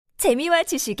재미와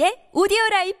지식의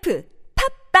오디오라이프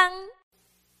팝빵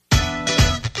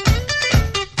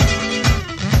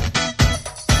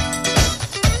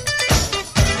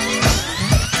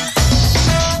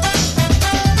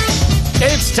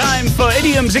It's time for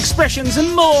idioms, expressions,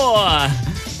 and more.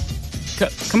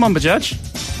 Come on, Bajaj.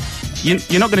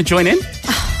 You're not going to join in?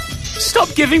 Stop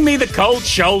giving me the cold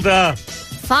shoulder.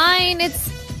 Fine,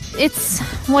 it's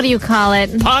what do you call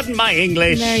it? Pardon my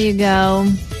English. There you go.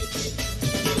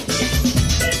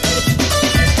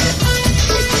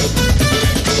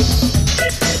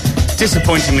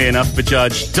 Disappointingly enough,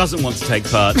 Bajaj doesn't want to take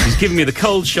part. She's giving me the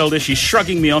cold shoulder. She's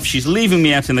shrugging me off. She's leaving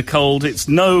me out in the cold. It's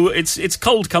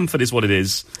cold comfort is what it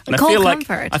is. And Cold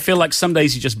I feel like some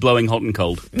days you're just blowing hot and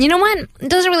cold. You know what? It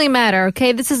doesn't really matter,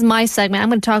 okay? This is my segment. I'm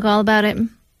going to talk all about it.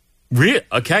 Really?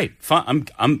 Okay, fine.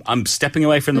 I'm stepping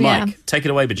away from the mic. Take it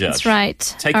away, Bajaj. That's right.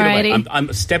 Take Alrighty. it away.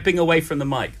 I'm stepping away from the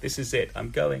mic. This is it. I'm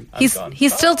going.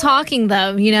 He's still talking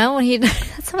though, you know?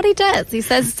 That's what he does. He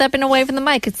says stepping away from the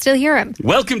mic. I can still hear him.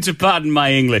 Welcome to Pardon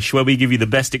My English, where we give you the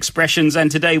best expressions,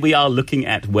 and today we are looking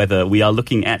at weather. We are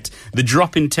looking at the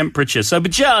drop in temperature. So,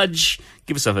 Bajaj,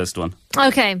 give us our first one.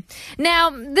 Okay. Now,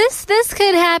 this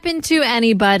could happen to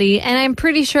anybody, and I'm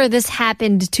pretty sure this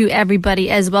happened to everybody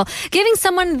as well. Giving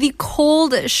someone the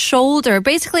cold shoulder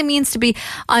basically means to be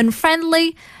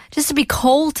unfriendly, just to be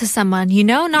cold to someone, you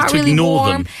know? Not to really ignore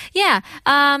warm. them. Yeah,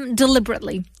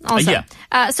 deliberately also.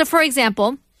 So, for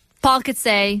example, Paul could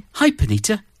say, Hi,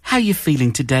 Panita. How are you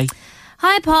feeling today?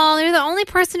 Hi, Paul. You're the only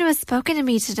person who has spoken to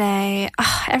me today.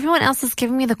 Everyone else is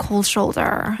giving me the cold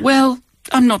shoulder. Well,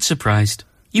 I'm not surprised.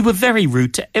 You were very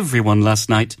rude to everyone last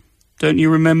night. Don't you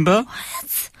remember?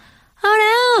 What?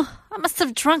 Oh, no. I must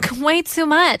have drunk way too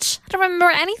much. I don't remember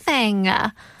anything.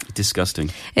 Disgusting.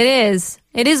 It is.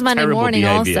 It is Monday Terrible morning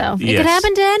behavior. also. It Yes. could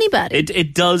happen to anybody.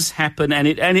 It does happen, and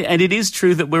it is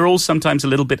true that we're all sometimes a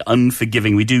little bit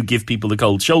unforgiving. We do give people the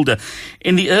cold shoulder.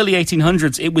 In the early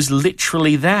 1800s, it was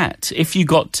literally that. If you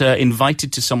got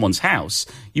invited to someone's house,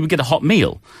 you would get a hot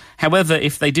meal. However,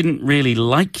 if they didn't really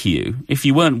like you, if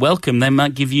you weren't welcome, they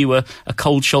might give you a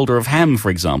cold shoulder of ham, for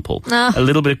example. A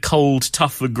little bit of cold,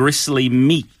 tough, gristly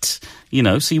meat, you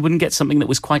know, so you wouldn't get something that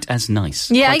was quite as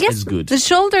nice. Yeah, quite I guess as good. the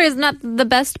shoulder is not the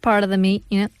best part of the meat,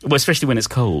 you know. Well, especially when it's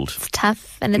cold. It's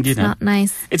tough and it's You know. not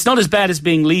nice. It's not as bad as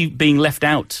being left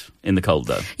out in the cold,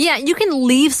 though. Yeah, you can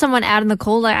leave someone out in the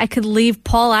cold. I could leave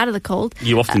Paul out of the cold.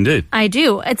 You often do. I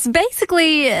do. It's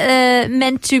basically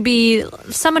meant to be,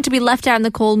 someone to be left out in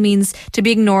the cold means to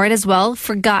be ignored as well,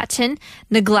 forgotten,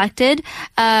 neglected.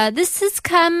 This has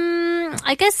come,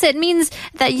 I guess it means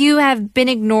that you have been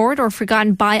ignored or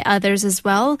forgotten by others as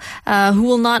well, who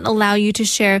will not allow you to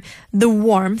share the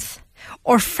warmth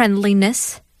or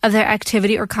friendliness of their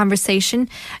activity or conversation.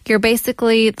 You're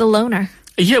basically the loner.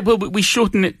 Yeah, well, we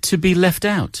shorten it to be left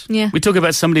out. Yeah. We talk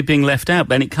about somebody being left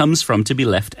out, and it comes from to be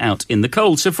left out in the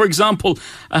cold. So, for example,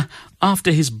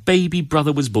 after his baby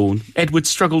brother was born, Edward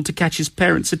struggled to catch his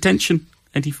parents' attention,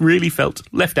 and he really felt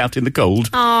left out in the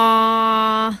cold.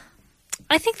 Aww.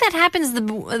 I think that happens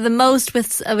the most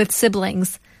with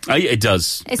siblings. It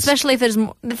does. Especially if there's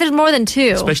more than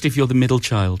two. Especially if you're the middle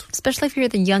child. Especially if you're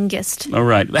the youngest. All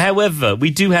right. However,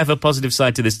 we do have a positive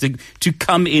side to this. To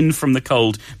come in from the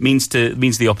cold means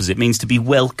the opposite. Means to be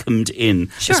welcomed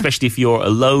in. Sure. Especially if you're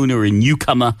alone or a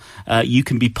newcomer, you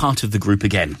can be part of the group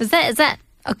again. Is that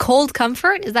a cold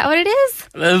comfort? Is that what it is?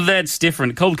 That's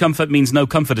different. Cold comfort means no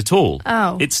comfort at all.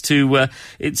 Oh. It's to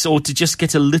just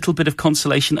get a little bit of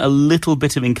consolation, a little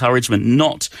bit of encouragement,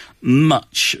 not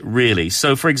much really.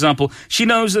 So, for example, she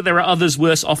knows that there are others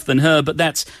worse off than her, but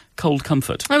that's cold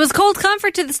comfort. It was cold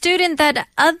comfort to the student that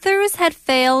others had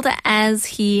failed as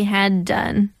he had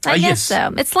done. I guess yes.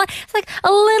 so. It's like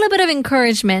a little bit of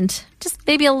encouragement, just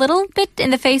maybe a little bit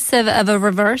in the face of a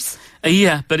reverse.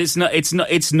 Yeah, but it's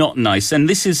not nice. And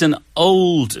this is an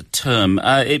old term.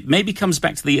 It maybe comes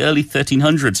back to the early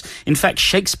 1300s. In fact,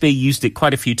 Shakespeare used it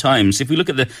quite a few times. If we look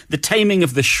at the Taming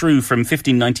of the Shrew from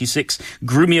 1596,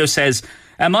 Grumio says,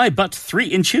 Am I but 3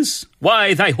 inches?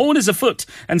 Why, thy horn is a foot,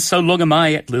 and so long am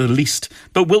I at the least.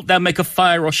 But wilt thou make a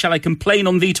fire, or shall I complain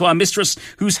on thee to our mistress,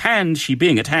 whose hand, she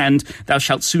being at hand, thou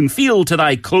shalt soon feel to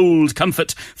thy cold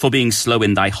comfort for being slow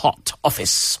in thy hot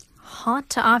office. Hot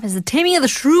to office. The Taming of the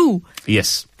Shrew.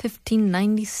 Yes.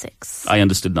 1596. I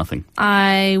understood nothing.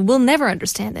 I will never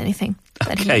understand anything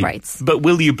that he writes. But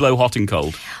will you blow hot and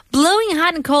cold? Blowing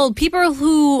hot and cold. People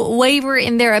who waver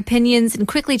in their opinions and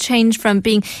quickly change from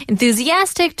being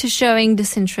enthusiastic to showing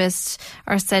disinterest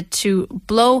are said to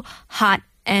blow hot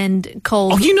and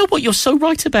cold. Oh, you know what? You're so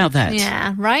right about that.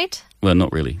 Yeah, right? Well,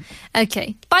 not really.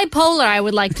 Okay. Bipolar, I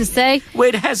would like to say. Well,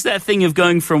 it has that thing of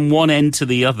going from one end to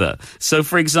the other. So,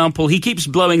 for example, he keeps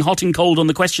blowing hot and cold on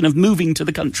the question of moving to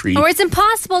the country. Or it's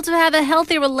impossible to have a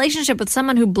healthy relationship with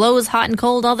someone who blows hot and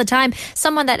cold all the time.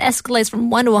 Someone that escalates from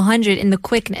 1 to 100 in the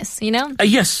quickness, you know?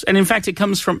 Yes, and in fact, it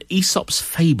comes from Aesop's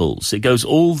Fables. It goes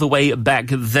all the way back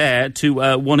there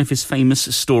to one of his famous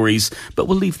stories. But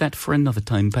we'll leave that for another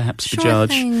time, perhaps, Sure Bajaj.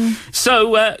 thing.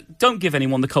 So, don't give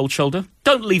anyone the cold shoulder.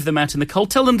 Don't leave them out in the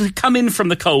cold. Tell them to come in from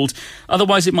the cold.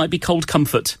 Otherwise, it might be cold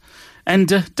comfort.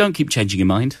 And don't keep changing your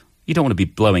mind. You don't want to be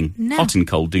blowing hot and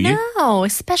cold, do you? No,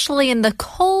 especially in the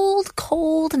cold,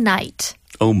 cold night.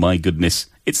 Oh, my goodness.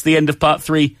 It's the end of part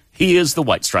 3. Here's the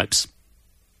White Stripes.